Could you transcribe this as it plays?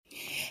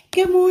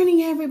Good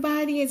morning,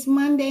 everybody. It's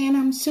Monday, and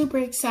I'm super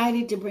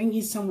excited to bring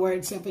you some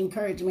words of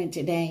encouragement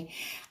today.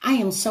 I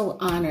am so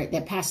honored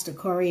that Pastor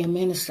Corey and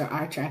Minister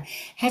Archer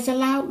has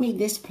allowed me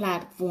this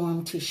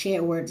platform to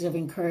share words of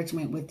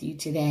encouragement with you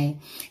today.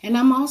 And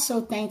I'm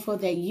also thankful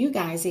that you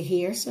guys are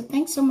here. So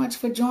thanks so much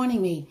for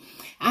joining me.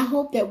 I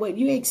hope that what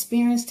you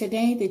experience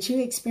today, that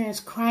you experience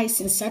Christ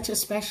in such a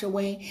special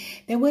way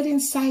that would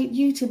incite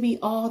you to be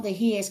all that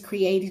He has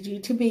created you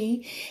to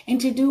be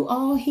and to do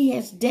all He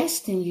has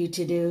destined you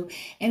to do,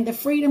 and the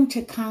freedom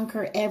to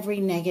conquer every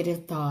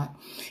negative thought.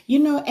 You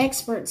know,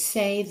 experts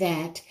say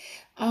that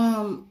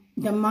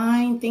the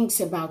mind thinks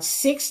about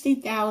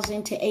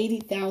 60,000 to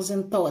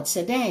 80,000 thoughts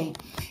a day.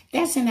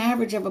 That's an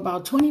average of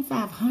about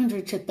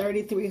 2,500 to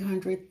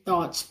 3,300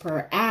 thoughts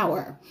per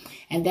hour.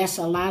 And that's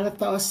a lot of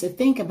thoughts to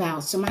think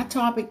about. So my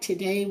topic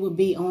today will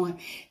be on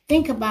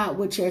think about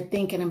what you're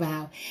thinking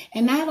about.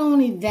 And not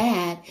only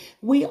that,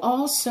 we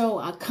also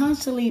are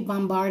constantly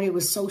bombarded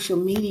with social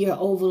media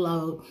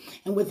overload.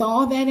 And with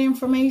all that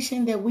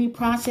information that we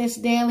process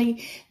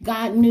daily,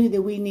 God knew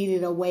that we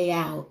needed a way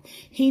out.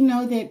 He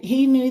knew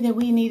that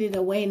we needed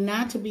a way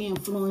not to be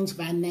influenced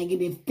by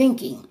negative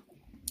thinking.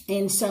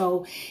 And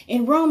so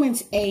in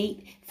Romans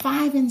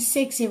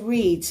 8:5-6, it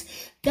reads,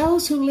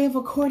 "Those who live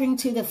according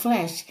to the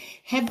flesh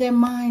have their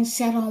minds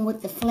set on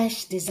what the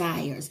flesh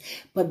desires,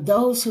 but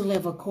those who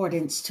live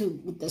according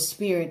to the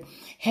Spirit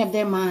have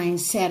their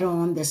minds set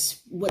on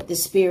what the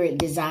Spirit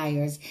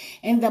desires.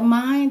 And the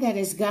mind that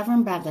is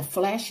governed by the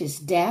flesh is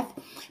death,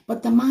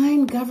 but the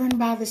mind governed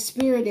by the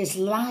Spirit is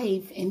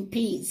life and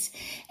peace."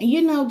 And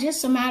you know,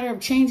 just a matter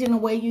of changing the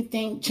way you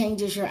think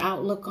changes your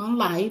outlook on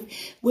life,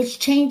 which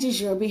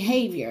changes your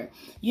behavior.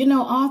 You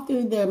know, all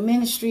through the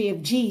ministry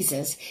of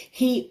Jesus,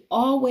 He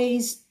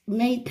always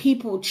made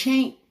people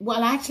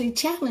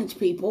challenge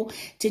people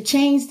to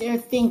change their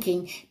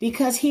thinking,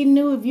 because He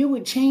knew if you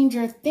would change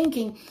your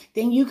thinking,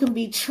 then you can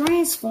be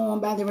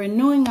transformed by the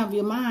renewing of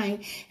your mind.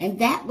 And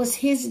that was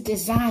His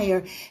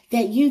desire,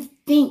 that you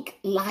think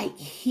like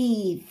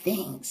He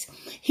thinks.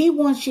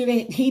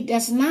 He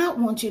does not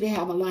want you to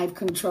have a life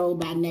controlled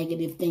by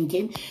negative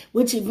thinking,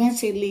 which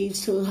eventually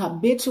leads to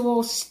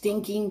habitual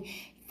stinking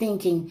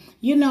thinking.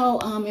 You know,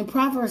 in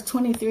Proverbs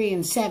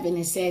 23:7,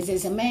 it says,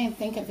 "As a man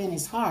thinketh in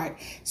his heart,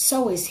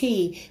 so is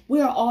he."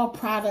 We are all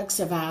products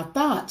of our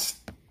thoughts.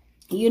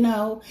 You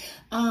know,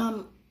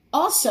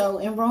 also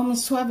in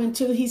Romans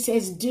 12:2, he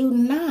says, "Do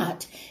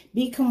not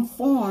be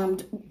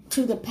conformed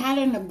to the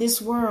pattern of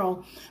this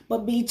world,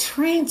 but be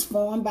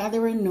transformed by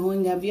the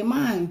renewing of your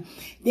mind.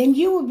 Then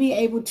you will be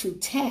able to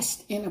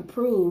test and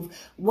approve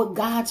what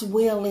God's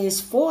will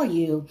is for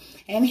you.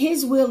 And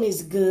His will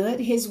is good,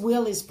 His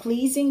will is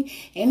pleasing,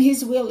 and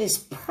His will is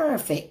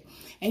perfect."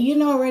 And you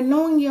know,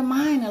 renewing your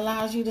mind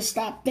allows you to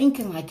stop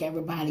thinking like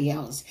everybody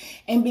else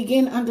and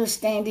begin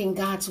understanding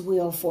God's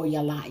will for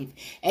your life.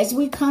 As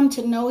we come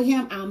to know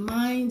Him, our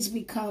minds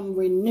become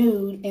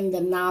renewed in the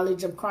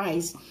knowledge of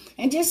Christ.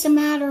 And just a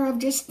matter of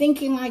just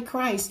thinking like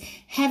Christ,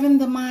 having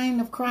the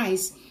mind of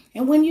Christ.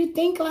 And when you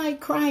think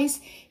like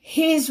Christ,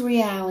 His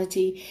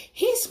reality,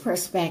 His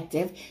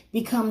perspective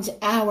becomes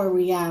our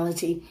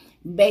reality,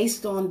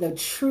 based on the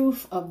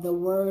truth of the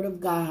Word of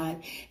God.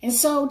 And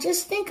so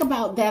just think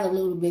about that a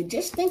little bit.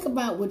 Just think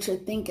about what you're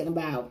thinking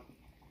about.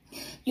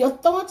 Your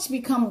thoughts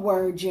become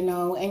words, you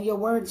know, and your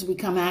words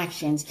become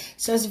actions.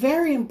 So it's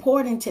very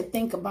important to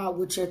think about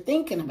what you're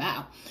thinking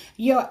about.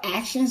 Your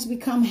actions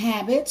become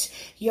habits,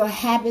 your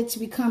habits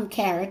become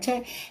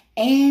character,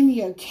 and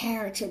your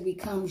character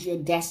becomes your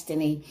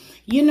destiny.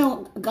 You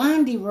know,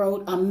 Gandhi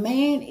wrote, "A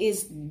man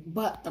is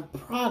but the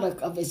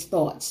product of his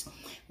thoughts.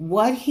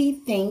 What he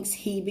thinks,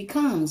 he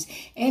becomes."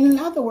 And in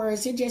other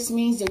words, it just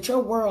means that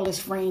your world is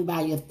framed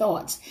by your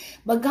thoughts.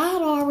 But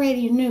God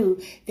already knew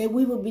that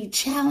we would be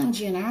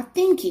challenging our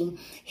thinking.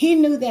 He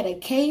knew that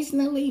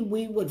occasionally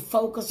we would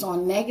focus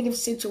on negative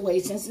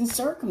situations and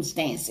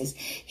circumstances.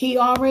 He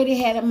already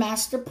had a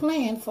master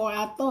plan for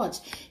our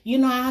thoughts. You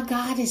know, our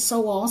God is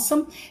so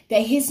awesome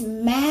that His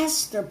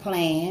master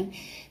plan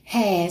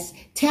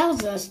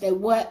tells us that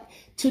what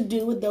to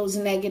do with those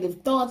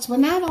negative thoughts, but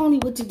not only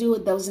what to do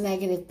with those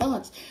negative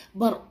thoughts,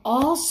 but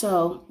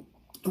also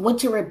what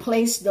to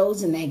replace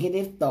those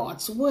negative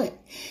thoughts with.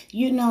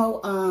 You know,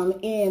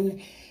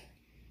 in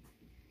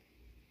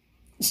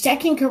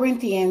 2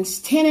 Corinthians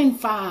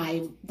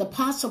 10:5, the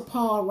Apostle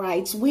Paul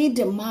writes, "We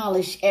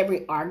demolish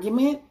every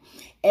argument,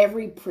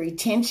 every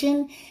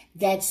pretension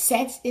that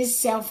sets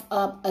itself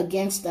up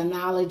against the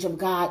knowledge of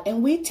God,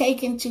 and we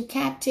take into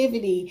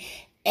captivity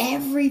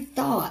every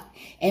thought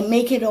and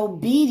make it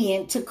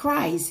obedient to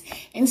Christ."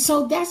 And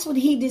so that's what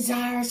He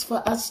desires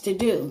for us to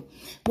do.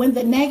 When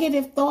the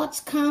negative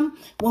thoughts come,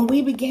 when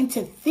we begin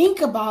to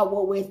think about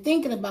what we're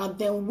thinking about,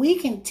 then we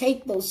can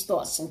take those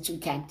thoughts into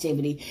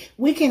captivity.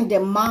 We can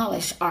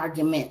demolish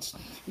arguments.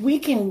 We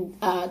can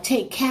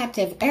take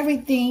captive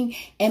everything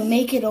and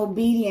make it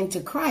obedient to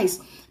Christ.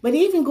 But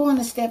even going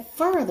a step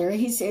further,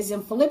 he says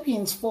in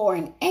Philippians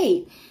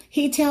 4:8,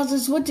 he tells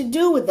us what to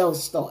do with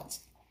those thoughts.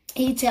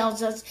 He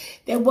tells us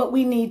that what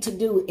we need to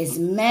do is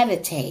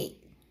meditate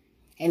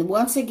And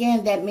once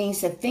again, that means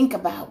to think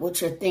about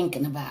what you're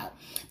thinking about.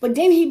 But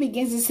then he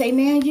begins to say,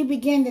 now you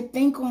begin to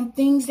think on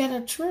things that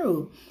are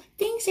true,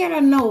 things that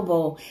are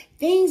noble,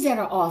 things that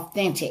are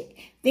authentic,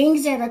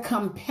 things that are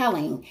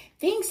compelling,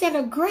 things that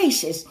are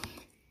gracious,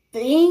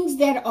 things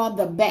that are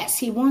the best.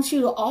 He wants you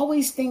to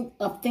always think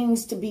of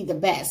things to be the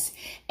best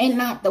and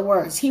not the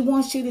worst. He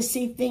wants you to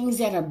see things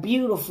that are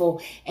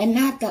beautiful and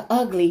not the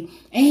ugly.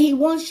 And he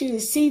wants you to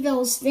see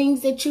those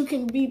things that you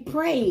can be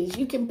praised.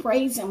 You can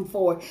praise him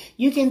for.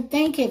 You can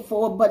thank him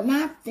for, but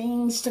not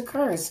things to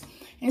curse.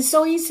 And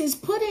so he says,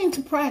 put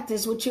into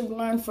practice what you've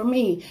learned from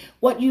me,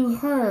 what you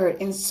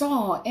heard and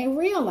saw and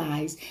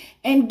realized,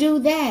 and do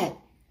that.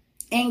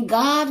 And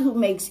God, who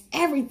makes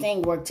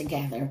everything work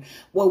together,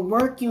 will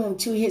work you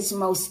into his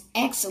most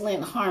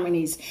excellent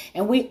harmonies.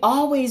 And we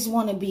always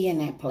want to be in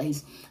that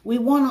place. We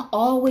want to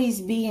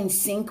always be in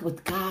sync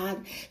with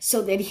God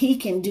so that he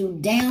can do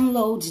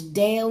downloads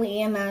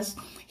daily in us.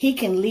 He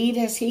can lead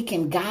us. He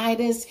can guide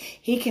us.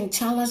 He can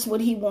tell us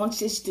what he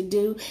wants us to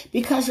do.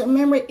 Because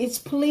remember, it's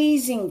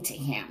pleasing to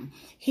him.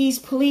 He's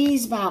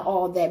pleased by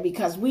all that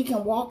because we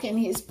can walk in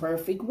his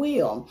perfect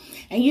will.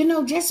 And you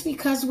know, just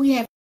because we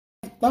have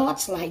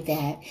thoughts like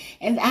that,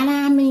 and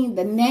I mean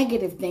the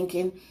negative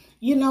thinking,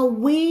 you know,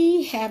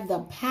 we have the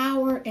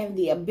power and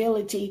the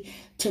ability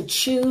to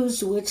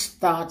choose which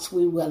thoughts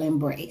we will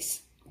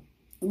embrace.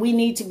 We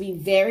need to be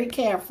very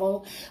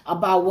careful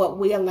about what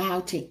we allow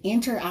to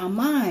enter our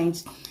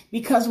minds,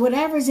 because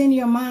whatever's in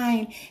your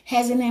mind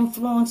has an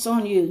influence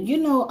on you. You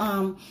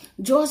know,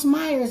 Joyce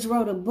Myers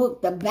wrote a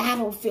book, The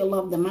Battlefield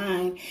of the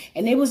Mind,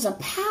 and it was a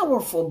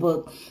powerful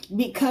book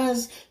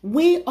because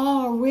we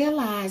all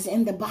realize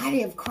in the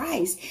body of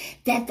Christ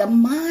that the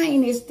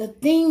mind is the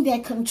thing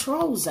that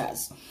controls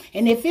us.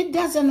 And if it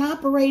doesn't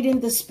operate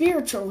in the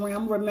spiritual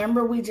realm,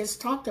 remember we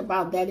just talked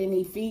about that in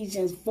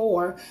Ephesians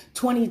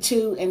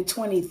 4:22 and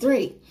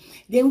 23.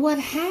 Then what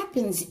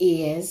happens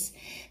is,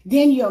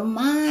 then your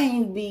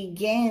mind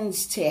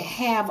begins to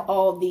have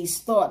all these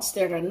thoughts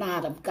that are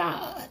not of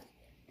God.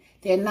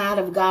 They're not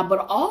of God. But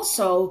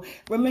also,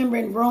 remember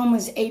in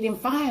Romans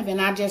 8:5, and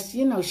I just,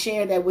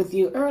 shared that with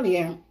you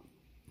earlier,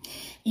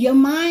 your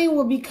mind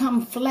will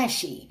become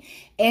fleshy,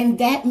 and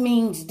that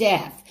means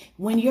death.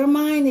 When your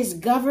mind is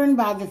governed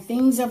by the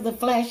things of the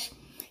flesh,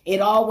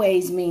 it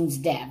always means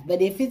death.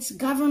 But if it's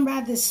governed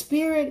by the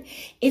Spirit,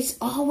 it's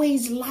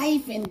always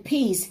life and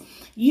peace.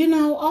 You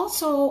know,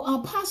 also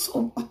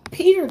Apostle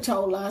Peter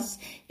told us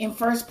in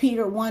 1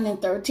 Peter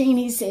 1:13,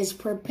 he says,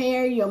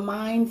 prepare your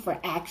mind for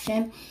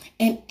action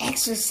and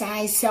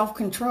exercise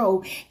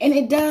self-control. And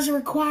it does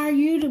require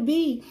you to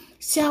be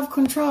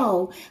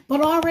self-control,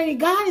 but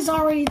God has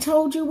already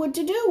told you what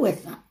to do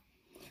with them.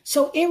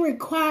 So it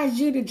requires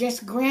you to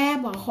just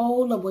grab a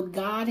hold of what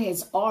God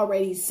has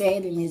already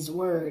said in his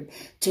word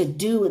to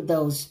do with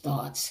those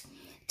thoughts,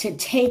 to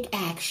take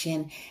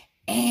action,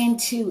 and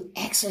to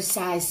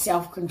exercise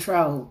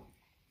self-control.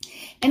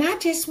 And I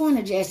just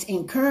want to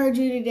encourage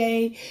you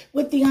today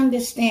with the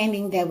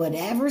understanding that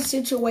whatever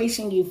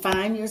situation you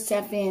find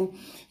yourself in,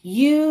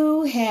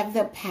 you have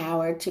the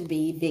power to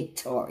be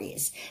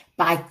victorious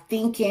by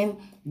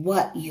thinking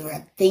what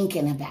you're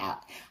thinking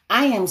about.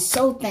 I am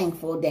so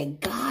thankful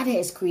that God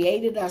has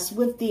created us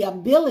with the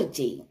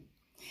ability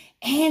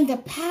and the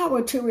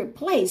power to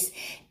replace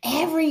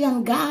every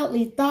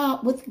ungodly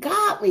thought with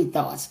godly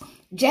thoughts.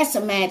 Just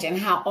imagine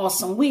how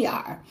awesome we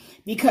are,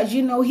 because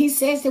he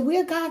says that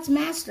we're God's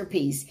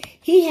masterpiece.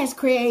 He has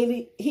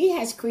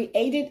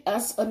created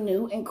us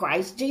anew in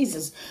Christ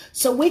Jesus,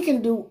 so we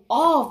can do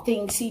all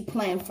things he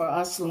planned for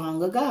us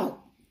long ago.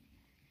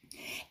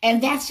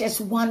 And that's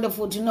just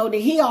wonderful to know that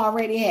he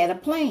already had a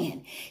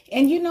plan.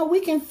 And we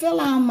can fill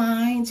our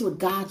minds with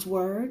God's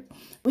word.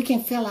 We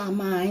can fill our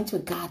minds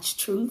with God's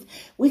truth.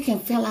 We can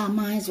fill our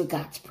minds with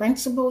God's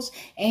principles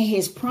and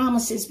his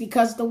promises,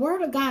 because the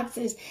word of God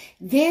says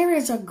there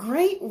is a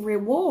great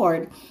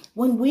reward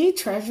when we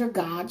treasure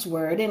God's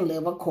word and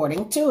live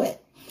according to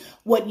it.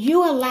 What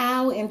you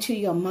allow into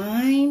your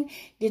mind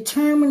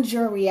determines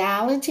your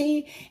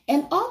reality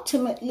and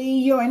ultimately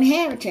your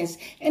inheritance.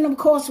 And of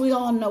course, we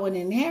all know what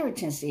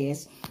inheritance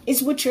is.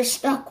 It's what you're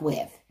stuck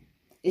with.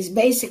 It's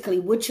basically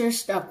what you're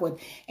stuck with.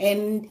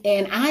 And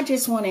I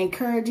just want to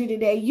encourage you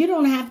today, you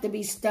don't have to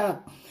be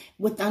stuck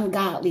with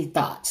ungodly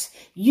thoughts.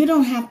 You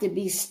don't have to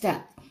be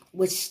stuck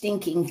with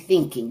stinking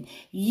thinking.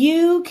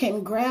 You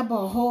can grab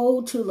a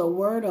hold to the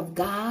word of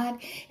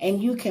God,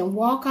 and you can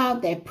walk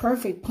out that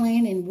perfect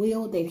plan and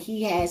will that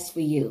he has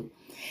for you.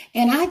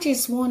 And I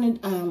just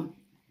wanted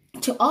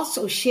to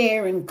also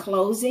share in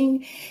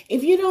closing,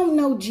 if you don't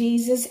know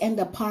Jesus and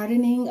the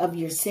pardoning of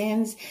your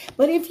sins,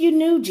 but if you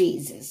knew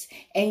Jesus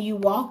and you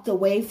walked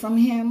away from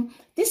him,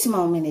 this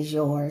moment is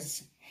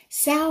yours.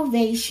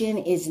 Salvation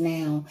is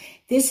now.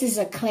 This is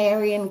a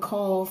clarion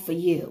call for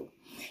you.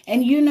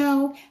 And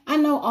I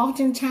know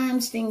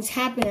oftentimes things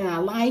happen in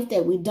our life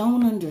that we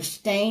don't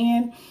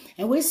understand.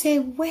 And we say,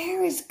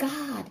 where is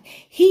God?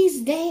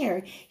 He's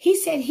there. He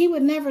said he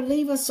would never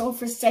leave us or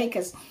forsake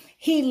us.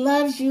 He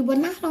loves you. But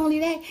not only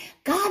that,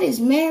 God is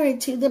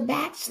married to the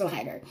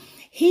backslider.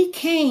 He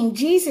came,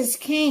 Jesus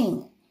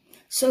came,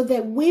 so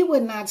that we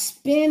would not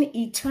spend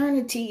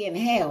eternity in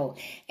hell.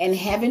 And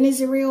heaven is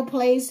a real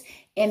place,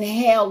 and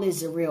hell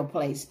is a real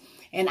place.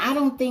 And I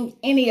don't think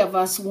any of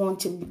us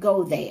want to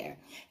go there.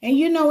 And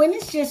and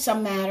it's just a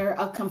matter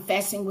of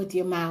confessing with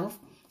your mouth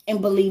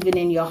and believing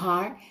in your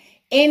heart.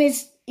 And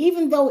it's,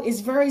 even though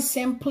it's very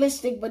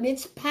simplistic, but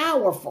it's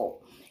powerful.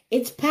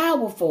 It's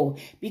powerful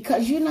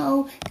because,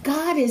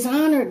 God is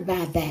honored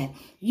by that.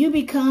 You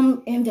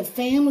become in the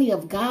family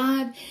of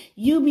God.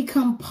 You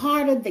become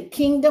part of the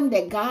kingdom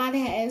that God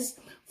has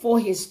for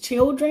his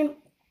children.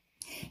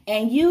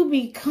 And you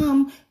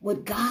become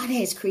what God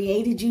has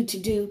created you to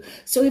do.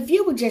 So if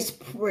you would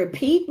just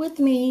repeat with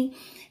me,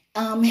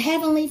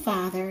 Heavenly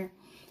Father,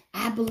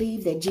 I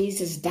believe that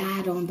Jesus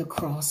died on the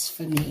cross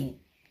for me.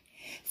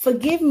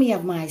 Forgive me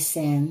of my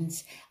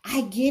sins.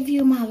 I give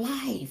you my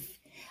life.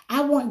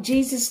 I want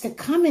Jesus to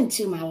come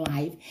into my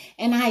life,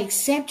 and I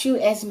accept you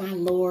as my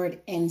Lord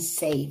and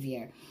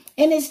Savior.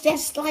 And it's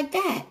just like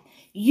that.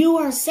 You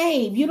are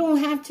saved. You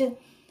don't have to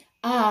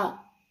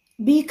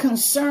be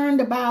concerned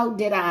about,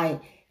 did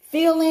I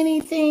feel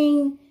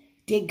anything?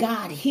 Did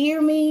God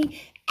hear me?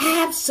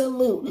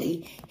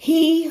 Absolutely.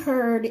 He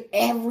heard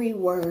every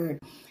word,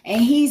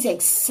 and he's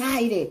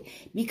excited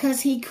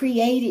because he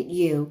created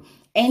you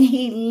and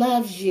he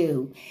loves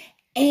you.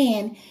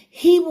 And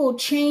he will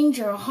change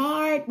your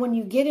heart when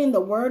you get in the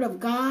word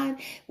of God,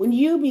 when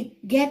you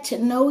get to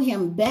know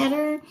him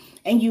better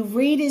and you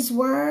read his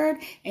word,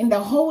 and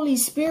the Holy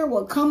Spirit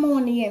will come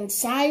on the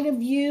inside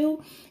of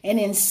you and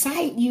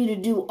incite you to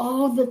do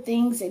all the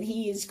things that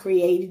he has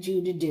created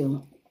you to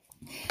do.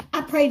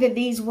 I pray that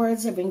these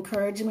words of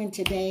encouragement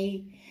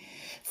today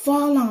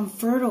fall on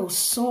fertile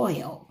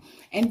soil,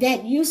 and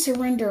that you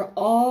surrender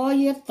all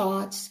your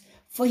thoughts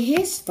for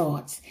his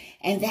thoughts,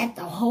 and that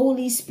the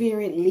Holy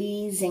Spirit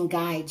leads and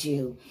guides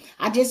you.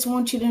 I just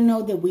want you to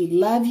know that we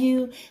love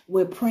you.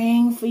 We're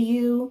praying for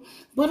you.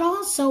 But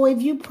also,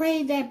 if you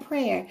prayed that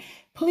prayer,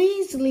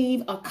 please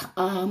leave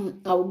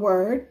a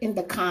word in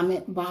the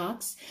comment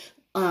box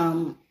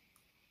under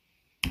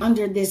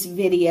this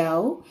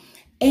video.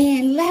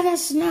 And let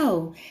us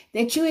know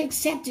that you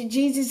accepted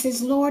Jesus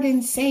as Lord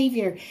and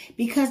Savior,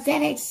 because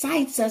that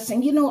excites us.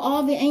 And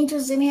all the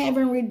angels in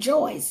heaven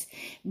rejoice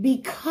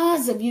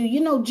because of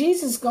you.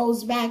 Jesus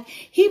goes back.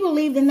 He will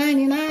leave the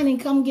 99 and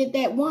come get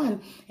that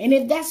one. And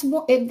if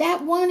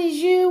that one is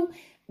you,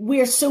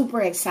 we're super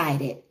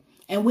excited.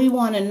 And we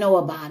want to know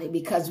about it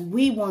because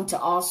we want to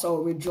also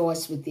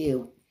rejoice with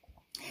you.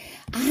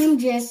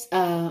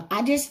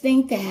 I just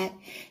think that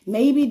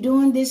maybe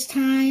during this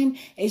time,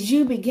 as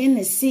you begin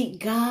to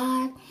seek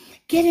God,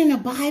 get in a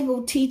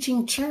Bible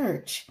teaching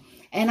church.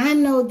 And I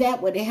know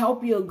that would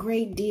help you a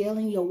great deal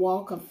in your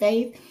walk of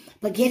faith,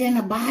 but get in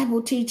a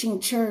Bible teaching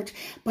church.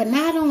 But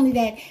not only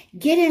that,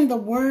 get in the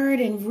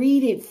word and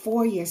read it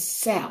for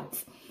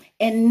yourself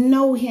and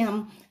know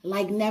him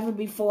like never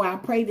before. I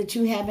pray that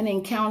you have an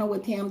encounter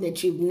with him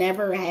that you've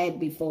never had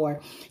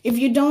before. If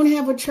you don't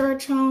have a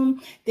church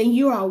home, then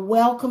you are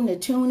welcome to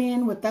tune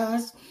in with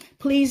us.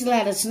 Please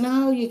let us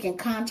know. You can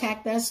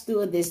contact us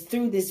through this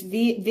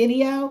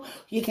video.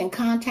 You can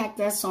contact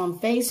us on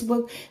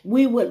Facebook.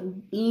 We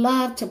would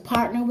love to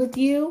partner with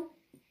you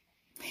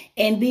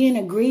and be in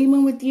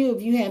agreement with you.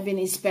 If you have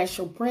any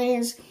special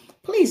prayers,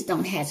 please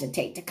don't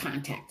hesitate to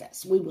contact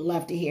us. We would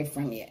love to hear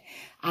from you.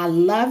 I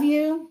love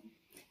you.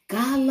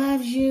 God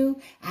loves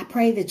you. I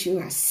pray that you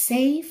are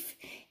safe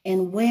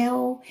and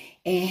well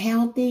and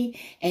healthy,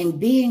 and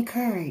be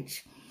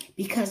encouraged,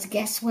 because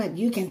guess what?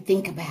 You can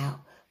think about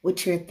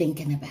what you're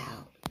thinking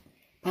about.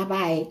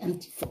 Bye-bye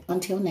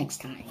until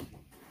next time.